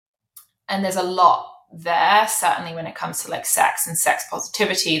And there's a lot there, certainly when it comes to like sex and sex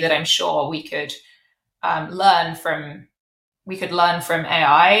positivity, that I'm sure we could learn from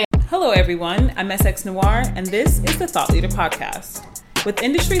AI. Hello, everyone. I'm SX Noir, and this is the Thought Leader Podcast. With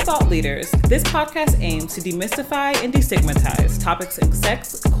industry thought leaders, this podcast aims to demystify and destigmatize topics in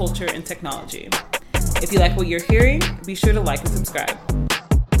sex, culture, and technology. If you like what you're hearing, be sure to like and subscribe.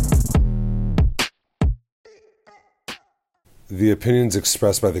 The opinions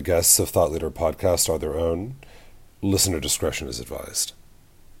expressed by the guests of Thought Leader Podcast are their own. Listener discretion is advised.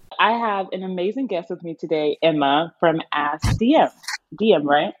 I have an amazing guest with me today, Emma from Ask Diem. Diem,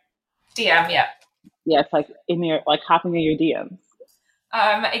 right? Diem, yeah. Yeah, it's like hopping in your DMs.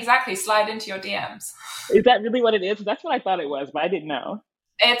 Exactly. Slide into your DMs. Is that really what it is? That's what I thought it was, but I didn't know.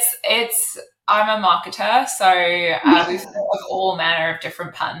 I'm a marketer, so we've thought of all manner of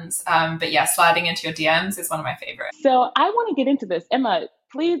different puns. But yeah, sliding into your DMs is one of my favorites. So I want to get into this. Emma,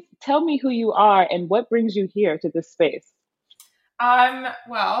 please tell me who you are and what brings you here to this space.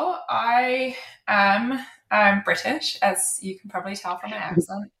 Well, I am British, as you can probably tell from my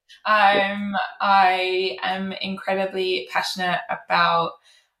accent. I am incredibly passionate about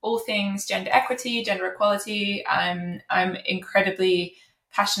all things gender equity, gender equality. I'm incredibly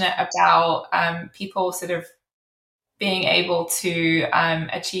passionate about people sort of being able to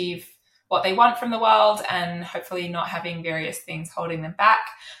achieve what they want from the world and hopefully not having various things holding them back.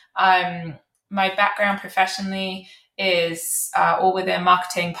 My background professionally is all within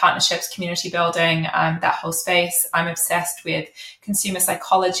marketing, partnerships, community building, that whole space. I'm obsessed with consumer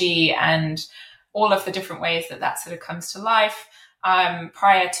psychology and all of the different ways that sort of comes to life.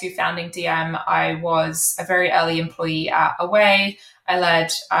 Prior to founding Diem, I was a very early employee at Away. I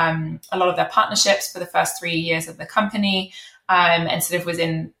led a lot of their partnerships for the first 3 years of the company, and sort of was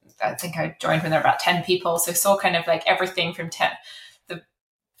in, I think I joined when there were about 10 people. So saw kind of like everything from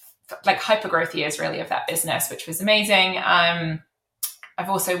like hyper-growth years really of that business, which was amazing. I've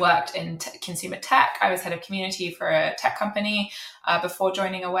also worked in consumer tech. I was head of community for a tech company before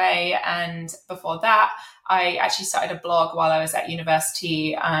joining Away. And before that, I actually started a blog while I was at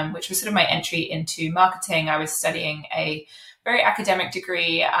university, which was sort of my entry into marketing. I was studying a very academic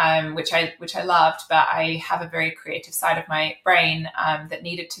degree, which I loved, but I have a very creative side of my brain that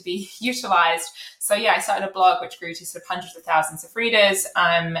needed to be utilized. So yeah, I started a blog which grew to sort of hundreds of thousands of readers,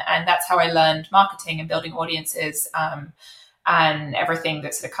 and that's how I learned marketing and building audiences, and everything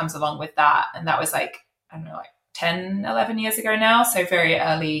that sort of comes along with that. And that was like 10, 11 years ago now, so very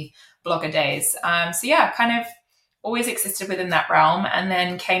early blogger days. So yeah, kind of always existed within that realm, and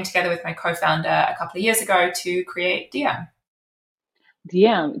then came together with my co-founder a couple of years ago to create Diem.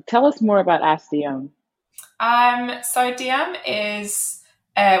 Diem, tell us more about Ask Diem. So Diem is,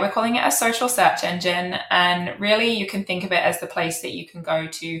 we're calling it a social search engine, and really you can think of it as the place that you can go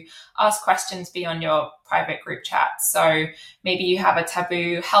to ask questions beyond your private group chat. So maybe you have a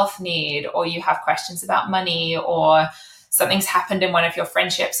taboo health need, or you have questions about money, or something's happened in one of your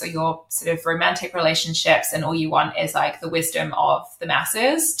friendships or your sort of romantic relationships, and all you want is like the wisdom of the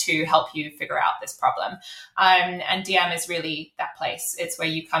masses to help you figure out this problem. And Diem is really that place. It's where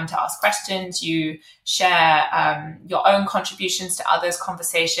you come to ask questions, you share your own contributions to others'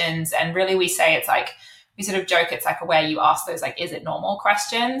 conversations. And really we say it's like, we sort of joke, it's like a way you ask those like, is it normal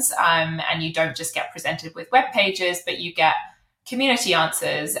questions? And you don't just get presented with web pages, but you get community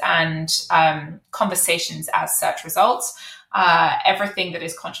answers and conversations as search results. Everything that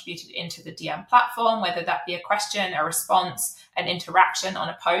is contributed into the Diem platform, whether that be a question, a response, an interaction on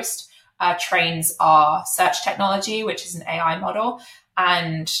a post, trains our search technology, which is an AI model.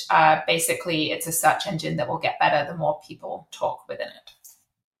 And basically, it's a search engine that will get better the more people talk within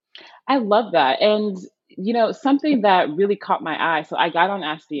it. I love that. And, something that really caught my eye. So I got on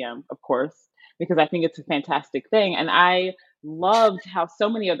Ask Diem, of course, because I think it's a fantastic thing. And I loved how so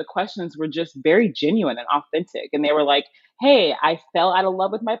many of the questions were just very genuine and authentic. And they were like, hey, I fell out of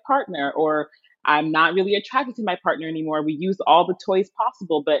love with my partner, or I'm not really attracted to my partner anymore. We use all the toys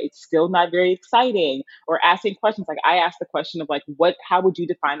possible, but it's still not very exciting. Or asking questions like I asked the question of like, how would you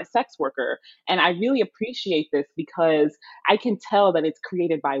define a sex worker? And I really appreciate this because I can tell that it's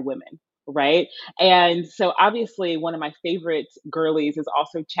created by women. Right. And so obviously one of my favorite girlies is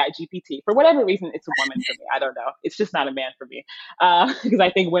also ChatGPT. For whatever reason, it's a woman for me. I don't know. It's just not a man for me because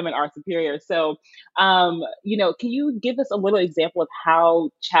I think women are superior. So, can you give us a little example of how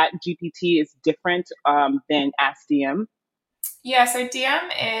ChatGPT is different than Ask Diem? Yeah, so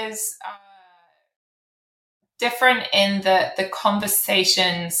Diem is different in the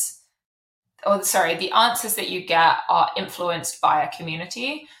conversations. The answers that you get are influenced by a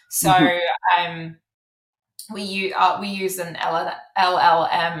community. So we use an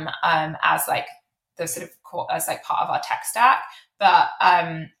LLM as like the sort of as like part of our tech stack, but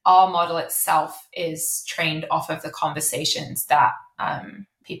our model itself is trained off of the conversations that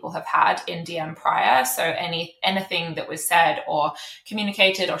people have had in Diem prior. So anything that was said or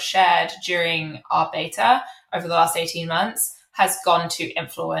communicated or shared during our beta over the last 18 months has gone to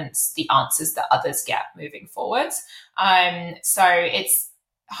influence the answers that others get moving forwards. So it's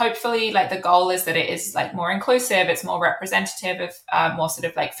hopefully like the goal is that it is like more inclusive, it's more representative of more sort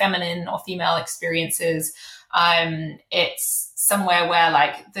of like feminine or female experiences. It's somewhere where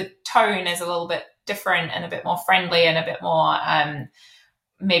like the tone is a little bit different and a bit more friendly and a bit more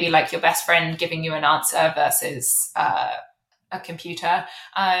maybe like your best friend giving you an answer versus a computer.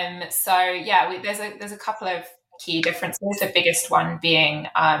 So yeah, there's a couple of key differences. The biggest one being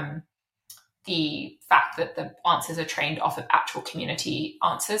the fact that the answers are trained off of actual community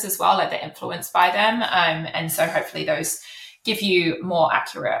answers as well, like they're influenced by them. And so hopefully those give you more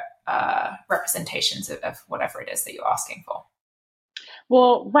accurate representations of whatever it is that you're asking for.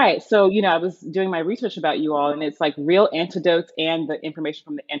 Well, right. So, I was doing my research about you all, and it's like real antidotes and the information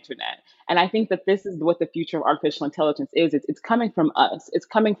from the internet. And I think that this is what the future of artificial intelligence is. It's coming from us, it's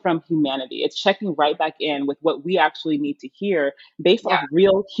coming from humanity. It's checking right back in with what we actually need to hear based Yeah. off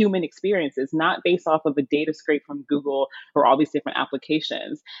real human experiences, not based off of a data scrape from Google or all these different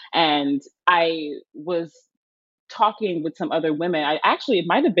applications. And I was talking with some other women. It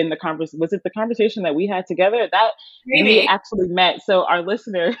might have been was it the conversation that we had together that we Maybe. actually met? So our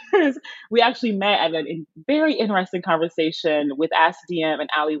listeners, we actually met at a very interesting conversation with Ask Diem and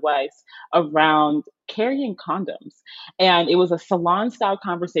Ali Weiss around carrying condoms. And it was a salon style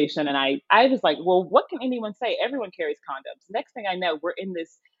conversation. And I was like, well, what can anyone say? Everyone carries condoms. Next thing I know, we're in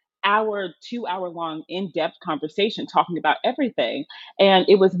this 2 hour long in-depth conversation talking about everything. And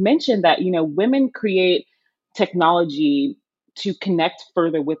it was mentioned that, women create technology to connect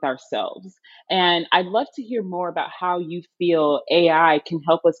further with ourselves. And I'd love to hear more about how you feel AI can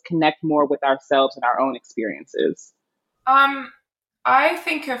help us connect more with ourselves and our own experiences. I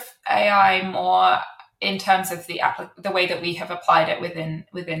think of AI more in terms of the way that we have applied it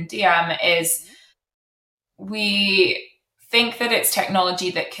within Diem is we think that it's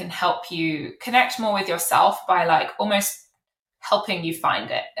technology that can help you connect more with yourself by like almost helping you find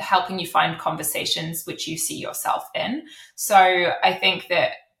conversations which you see yourself in. So I think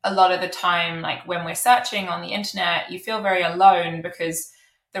that a lot of the time, like when we're searching on the internet, you feel very alone because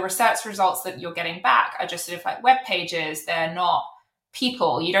the research results that you're getting back are just sort of like web pages. They're not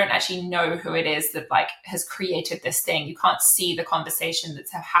people. You don't actually know who it is that like has created this thing. You can't see the conversation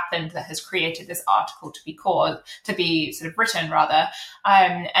that's have happened that has created this article to be sort of written rather.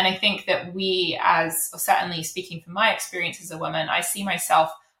 And I think that or certainly speaking from my experience as a woman, I see myself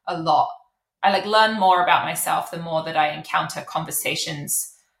a lot. I like learn more about myself the more that I encounter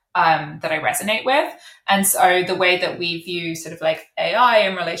conversations that I resonate with. And so the way that we view sort of like AI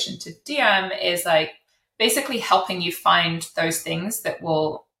in relation to Diem is like basically helping you find those things that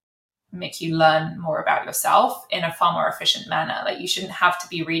will make you learn more about yourself in a far more efficient manner. Like you shouldn't have to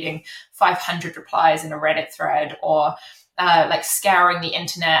be reading 500 replies in a Reddit thread or like scouring the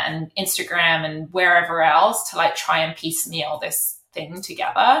internet and Instagram and wherever else to like try and piecemeal this thing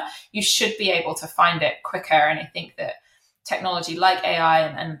together. You should be able to find it quicker. And I think that technology like AI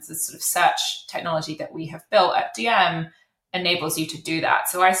and the sort of search technology that we have built at Diem enables you to do that.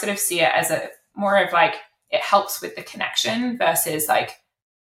 So I sort of see it as a more of like, it helps with the connection versus like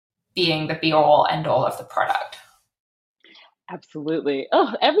being the be all end all of the product. Absolutely.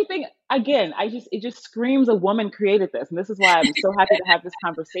 Oh, everything again, it just screams a woman created this. And this is why I'm so happy to have this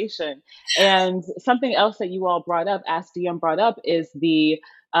conversation. And something else that you all brought up, Ask DM brought up, is the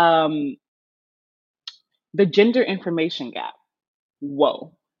gender information gap.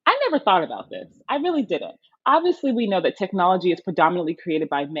 Whoa. I never thought about this. I really didn't. Obviously, we know that technology is predominantly created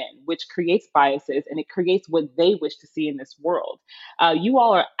by men, which creates biases and it creates what they wish to see in this world. You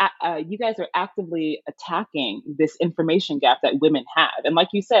guys are actively attacking this information gap that women have. And like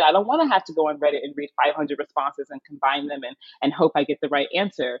you said, I don't want to have to go on Reddit and read 500 responses and combine them and hope I get the right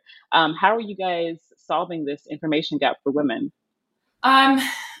answer. How are you guys solving this information gap for women?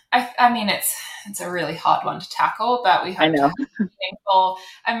 I mean, it's a really hard one to tackle, but we hope to have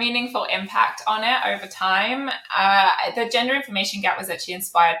a meaningful impact on it over time. The gender information gap was actually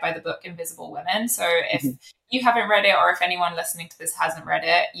inspired by the book Invisible Women. So if you haven't read it, or if anyone listening to this hasn't read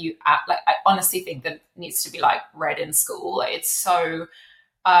it, I honestly think that it needs to be like read in school. Like, it's so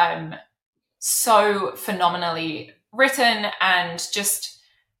phenomenally written and just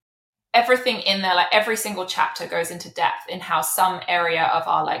everything in there, like every single chapter goes into depth in how some area of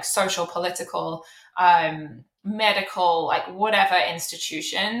our like social, political, medical, like whatever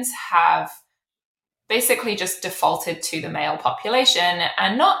institutions have basically just defaulted to the male population,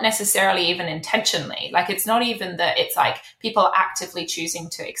 and not necessarily even intentionally. Like, it's not even that it's like people actively choosing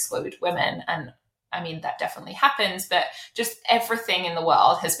to exclude women. And I mean, that definitely happens, but just everything in the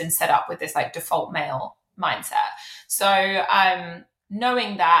world has been set up with this like default male mindset. So,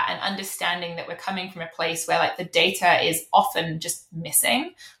 knowing that and understanding that we're coming from a place where like the data is often just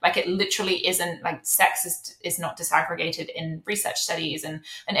missing, like it literally isn't, like sex is not disaggregated in research studies and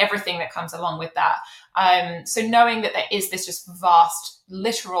everything that comes along with that. So knowing that there is this just vast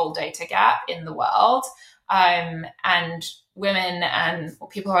literal data gap in the world, and women and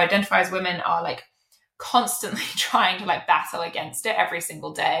people who identify as women are like constantly trying to like battle against it every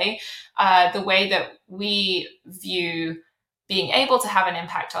single day. The way that we view being able to have an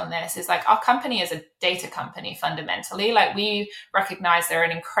impact on this is like, our company is a data company fundamentally. Like, we recognize there are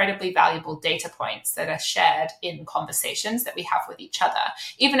an incredibly valuable data points that are shared in conversations that we have with each other.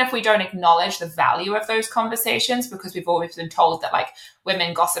 Even if we don't acknowledge the value of those conversations, because we've always been told that like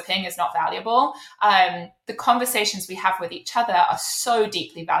women gossiping is not valuable, the conversations we have with each other are so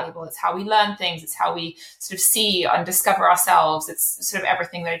deeply valuable. It's how we learn things. It's how we sort of see and discover ourselves. It's sort of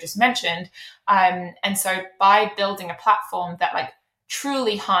everything that I just mentioned. And so by building a platform that like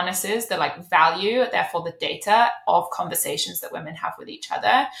truly harnesses the like value, therefore the data of conversations that women have with each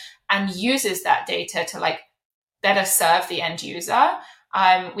other, and uses that data to like better serve the end user,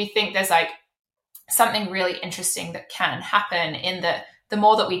 we think there's like something really interesting that can happen in that the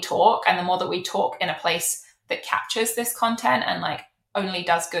more that we talk, and the more that we talk in a place that captures this content and like only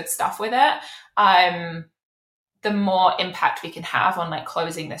does good stuff with it, the more impact we can have on like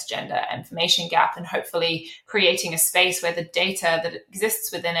closing this gender information gap, and hopefully creating a space where the data that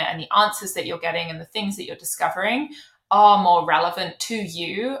exists within it and the answers that you're getting and the things that you're discovering are more relevant to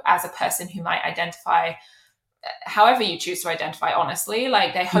you as a person who might identify however you choose to identify, honestly.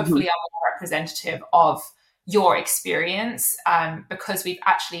 Like, they hopefully are more representative of your experience, because we've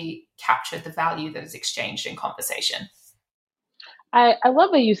actually captured the value that is exchanged in conversation. I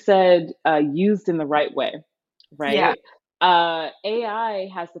love that you said used in the right way, Yeah. right? AI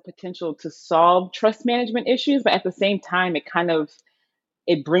has the potential to solve trust management issues, but at the same time,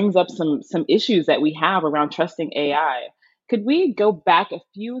 it brings up some issues that we have around trusting AI. Could we go back a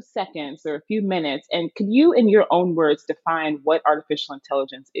few seconds or a few minutes, and could you, in your own words, define what artificial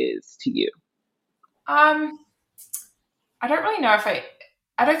intelligence is to you? I don't really know if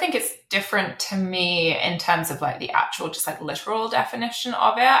I don't think it's different to me in terms of like the actual just like literal definition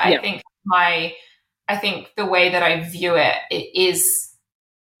of it. Yeah. I think the way that I view it, it is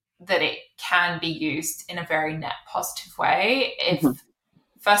that it can be used in a very net positive way. If Mhm.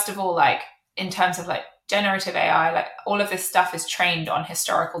 first of all, like in terms of like generative AI, like all of this stuff is trained on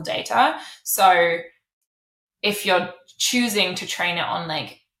historical data. So if you're choosing to train it on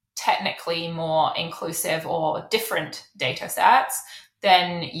like technically more inclusive or different data sets,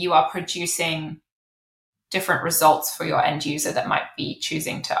 then you are producing different results for your end user that might be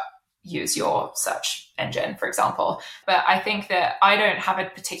choosing to use your search engine, for example. But I think that I don't have a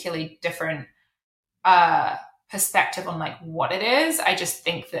particularly different perspective on like what it is. I just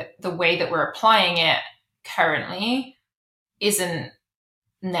think that the way that we're applying it currently isn't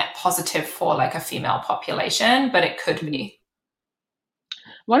net positive for like a female population, but it could be.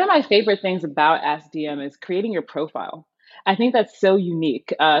 One of my favorite things about Ask DM is creating your profile. I think that's so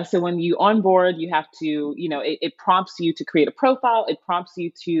unique. So when you onboard, you have to, it prompts you to create a profile. It prompts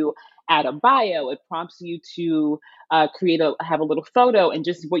you to add a bio. It prompts you to have a little photo and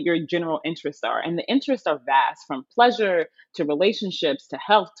just what your general interests are. And the interests are vast, from pleasure to relationships to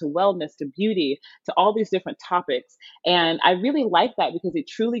health to wellness to beauty to all these different topics. And I really like that because it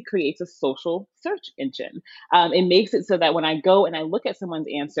truly creates a social search engine. It makes it so that when I go and I look at someone's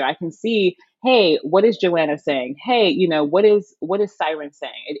answer, I can see, hey, what is Joanna saying? Hey, what is Siren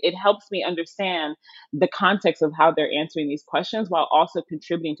saying? It helps me understand the context of how they're answering these questions while also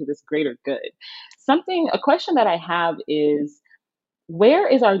contributing to this greater good. A question that I have is, where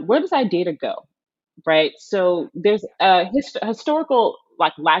does our data go? Right. So there's a historical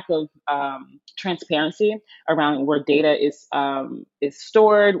like lack of transparency around where data is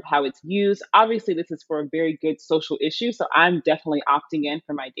stored, how it's used. Obviously, this is for a very good social issue, so I'm definitely opting in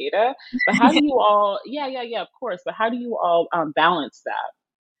for my data. But how do you all? Yeah, yeah, yeah, of course. But how do you all balance that?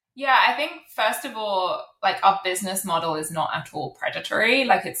 Yeah, I think first of all, like our business model is not at all predatory.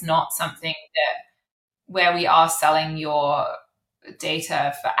 Like it's not something that where we are selling your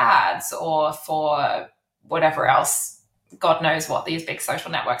data for ads or for whatever else. God knows what these big social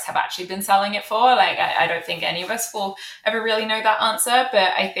networks have actually been selling it for. Like I don't think any of us will ever really know that answer.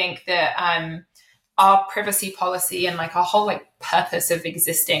 But I think that our privacy policy and like our whole like purpose of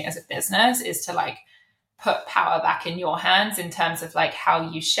existing as a business is to like put power back in your hands in terms of like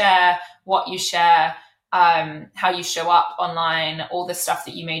how you share, what you share, how you show up online, all the stuff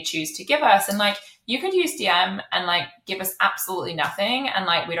that you may choose to give us. And like, you could use Diem and like give us absolutely nothing. And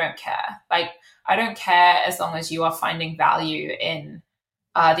like, we don't care. Like, I don't care as long as you are finding value in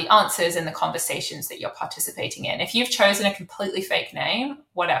the answers and the conversations that you're participating in. If you've chosen a completely fake name,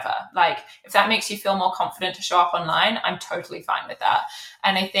 whatever, like if that makes you feel more confident to show up online, I'm totally fine with that.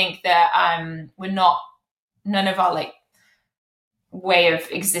 And I think that none of our like way of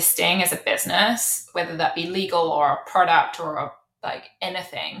existing as a business, whether that be legal or a product or like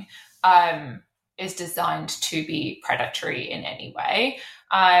anything, is designed to be predatory in any way.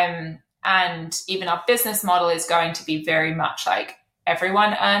 And even our business model is going to be very much like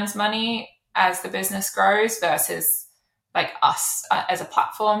everyone earns money as the business grows versus like us as a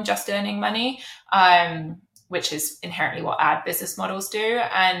platform just earning money, which is inherently what ad business models do.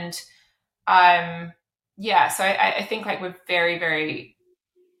 And so I think like we're very, very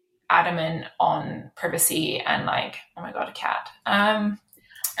adamant on privacy and like, oh my God, a cat.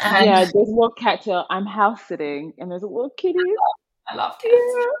 Yeah, there's a little cat tail. I'm house sitting, and there's a little kitty. I love cats.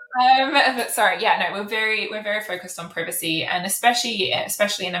 Yeah. But sorry, yeah, no, we're very focused on privacy, and especially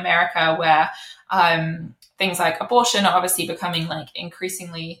in America, where things like abortion are obviously becoming like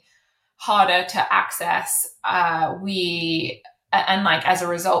increasingly harder to access. And like as a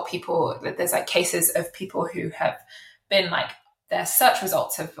result, there's like cases of people who have been like their search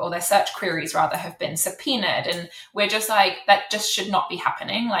results or their search queries rather have been subpoenaed, and we're just like that just should not be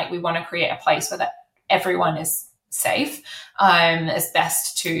happening. Like we want to create a place where that everyone is safe as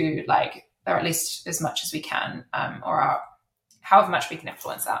best to like, or at least as much as we can, however much we can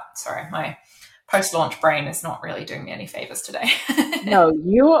influence that. Sorry, my post-launch brain is not really doing me any favors today. No,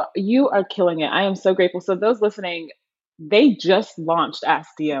 you are killing it. I am so grateful. So those listening, they just launched Ask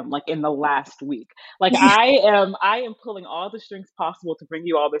Diem like in the last week. Like I am pulling all the strings possible to bring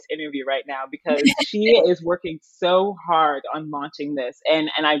you all this interview right now because she is working so hard on launching this.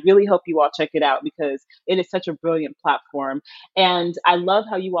 And I really hope you all check it out because it is such a brilliant platform. And I love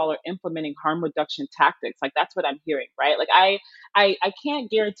how you all are implementing harm reduction tactics. Like that's what I'm hearing, right? Like I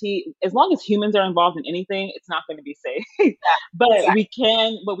can't guarantee as long as humans are involved in anything, it's not going to be safe. But Exactly.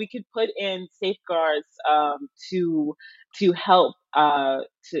 we could put in safeguards to help to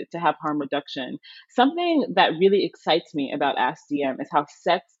have harm reduction. Something that really excites me about Ask DM is how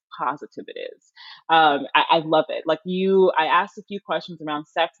sex positive it is. I love it. Like I asked a few questions around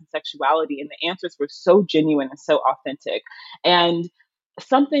sex and sexuality, and the answers were so genuine and so authentic. And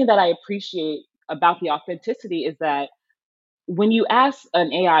something that I appreciate about the authenticity is that when you ask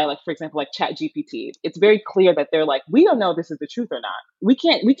an AI, like for example, like Chat GPT, it's very clear that they're like, we don't know if this is the truth or not. We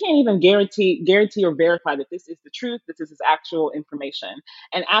can't even guarantee or verify that this is the truth, this is actual information.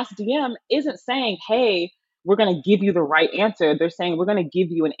 And Ask DM isn't saying, hey, we're going to give you the right answer. They're saying we're going to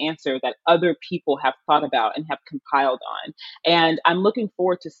give you an answer that other people have thought about and have compiled on. And I'm looking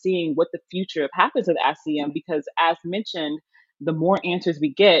forward to seeing what the future happens with Ask DM because, as mentioned, the more answers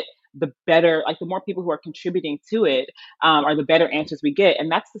we get, the better, like the more people who are contributing to it, are the better answers we get.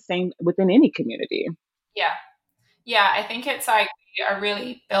 And that's the same within any community. Yeah, I think it's like we are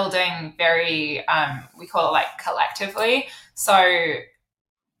really building very we call it like collectively, so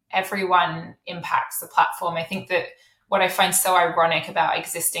everyone impacts the platform. I think that what I find so ironic about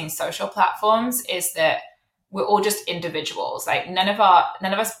existing social platforms is that we're all just individuals. Like none of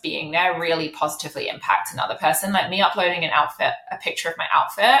us being there really positively impacts another person. Like me uploading a picture of my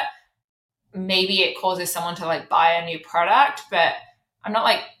outfit, maybe it causes someone to like buy a new product, but I'm not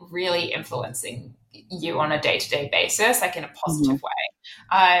like really influencing you on a day-to-day basis, like in a positive way.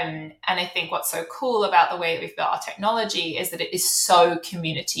 And I think what's so cool about the way that we've built our technology is that it is so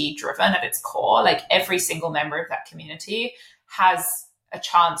community driven at its core. Like every single member of that community has a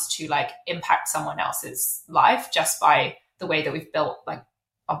chance to like impact someone else's life just by the way that we've built like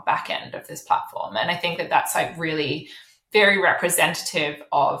a back end of this platform. And I think that that's like really very representative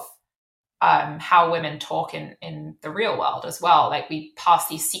of how women talk in the real world as well. Like we pass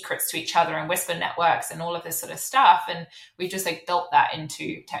these secrets to each other and whisper networks and all of this sort of stuff. And we've just like built that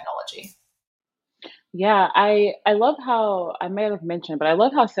into technology. Yeah, I love how I may have mentioned, but I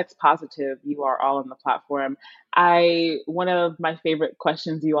love how sex positive you are all on the platform. I One of my favorite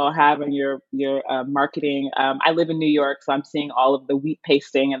questions you all have in your marketing. I live in New York, so I'm seeing all of the wheat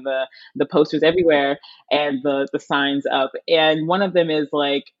pasting and the posters everywhere and the signs up. And one of them is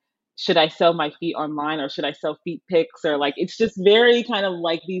like, should I sell my feet online or should I sell feet pics? Or like, it's just very kind of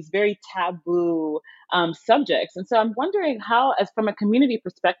like these very taboo subjects. And so I'm wondering how, as from a community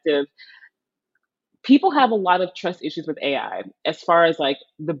perspective, people have a lot of trust issues with AI as far as like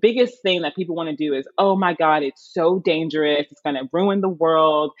the biggest thing that people want to do is, oh my God, it's so dangerous. It's going to ruin the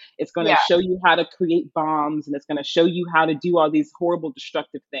world. It's going to Yeah. show you how to create bombs and it's going to show you how to do all these horrible,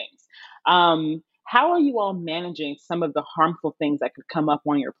 destructive things. How are you all managing some of the harmful things that could come up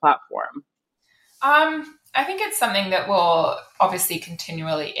on your platform? I think it's something that we'll obviously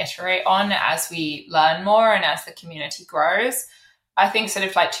continually iterate on as we learn more and as the community grows. I think sort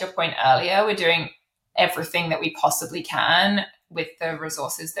of like to your point earlier, we're doing everything that we possibly can with the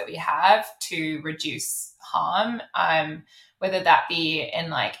resources that we have to reduce harm, whether that be in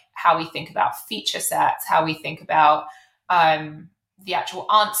like how we think about feature sets, how we think about the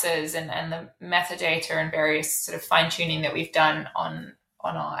actual answers and the metadata and various sort of fine tuning that we've done on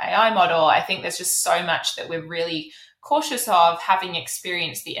our AI model. I think there's just so much that we're really cautious of, having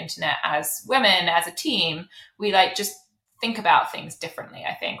experienced the internet as women, as a team. We like just think about things differently.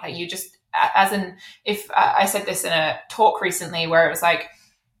 I think like you just, if I said this in a talk recently where it was like,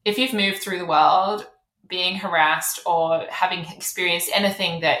 if you've moved through the world being harassed or having experienced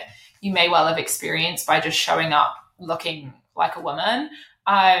anything that you may well have experienced by just showing up looking like a woman,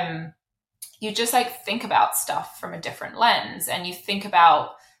 you just like think about stuff from a different lens, and you think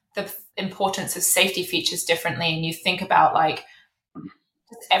about the importance of safety features differently, and you think about like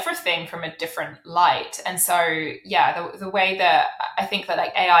everything from a different light. And so, yeah, the way that I think that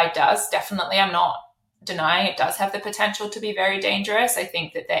like AI does, definitely, I'm not denying it does have the potential to be very dangerous. I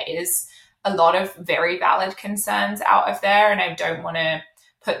think that there is a lot of very valid concerns out of there, and I don't want to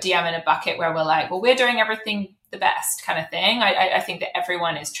put Diem in a bucket where we're like, well, we're doing everything the best kind of thing. I think that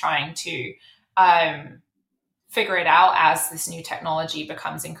everyone is trying to figure it out as this new technology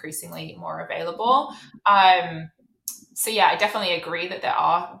becomes increasingly more available. So yeah, I definitely agree that there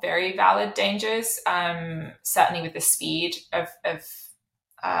are very valid dangers, certainly with the speed of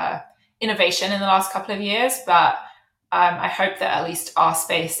innovation in the last couple of years. But I hope that at least our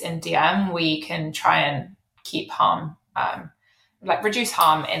space in Diem, we can try and keep harm, reduce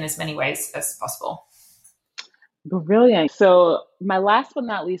harm in as many ways as possible. Brilliant. So my last but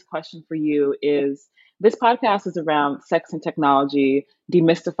not least question for you is, this podcast is around sex and technology,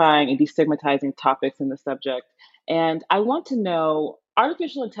 demystifying and destigmatizing topics in the subject. And I want to know,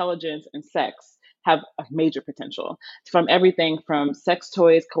 artificial intelligence and sex have a major potential, from everything from sex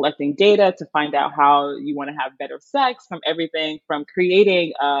toys collecting data to find out how you want to have better sex, from everything from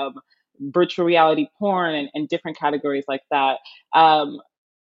creating virtual reality porn and different categories like that.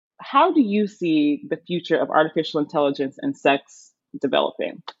 How do you see the future of artificial intelligence and sex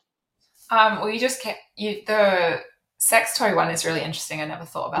developing? Well, the sex toy one is really interesting. I never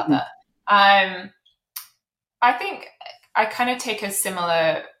thought about that. I think I kind of take a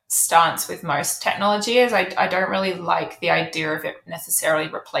similar stance with most technology, as I don't really like the idea of it necessarily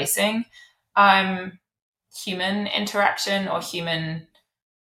replacing human interaction or human,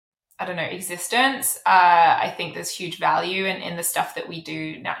 existence. I think there's huge value in the stuff that we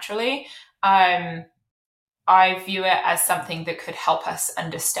do naturally. I view it as something that could help us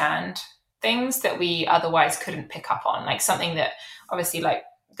understand things that we otherwise couldn't pick up on, like something that obviously like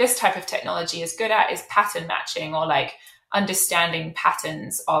this type of technology is good at is pattern matching, or like understanding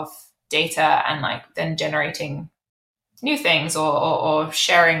patterns of data and like then generating new things or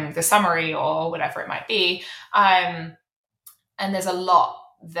sharing the summary or whatever it might be. And there's a lot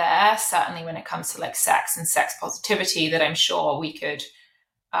there, certainly when it comes to like sex and sex positivity, that I'm sure we could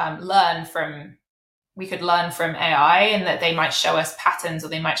learn from AI, and that they might show us patterns or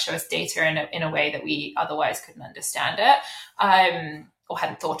they might show us data in a way that we otherwise couldn't understand it, or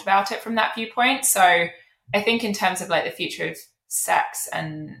hadn't thought about it from that viewpoint. So I think in terms of like the future of sex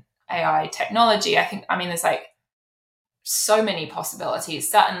and AI technology, there's like so many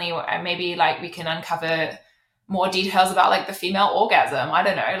possibilities. Certainly, maybe like we can uncover more details about like the female orgasm. I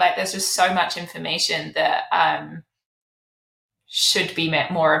don't know, like there's just so much information that should be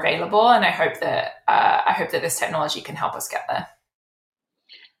more available, and I hope that this technology can help us get there.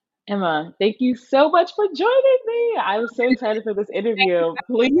 Emma, thank you so much for joining me. I was so excited for this interview.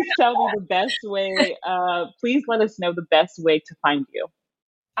 Please tell me the best way. Please let us know the best way to find you.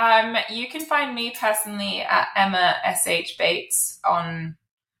 You can find me personally at Emma SH Bates on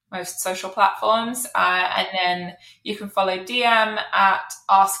most social platforms. And then you can follow Diem at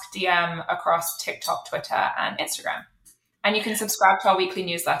Ask Diem across TikTok, Twitter, and Instagram. And you can subscribe to our weekly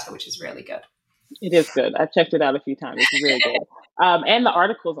newsletter, which is really good. It is good. I've checked it out a few times. It's really good. And the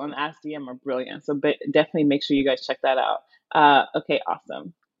articles on Ask Diem are brilliant. So definitely make sure you guys check that out. Okay,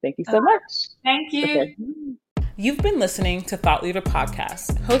 awesome. Thank you so much. Thank you. Okay. You've been listening to Thought Leader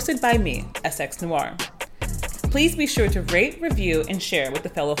Podcast, hosted by me, SX Noir. Please be sure to rate, review, and share with a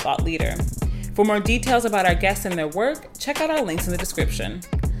fellow thought leader. For more details about our guests and their work, check out our links in the description.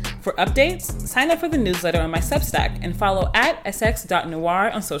 For updates, sign up for the newsletter on my Substack and follow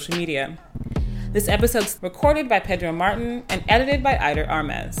 @sx.noir on social media. This episode's recorded by Pedro Martin and edited by Ider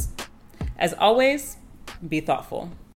Armez. As always, be thoughtful.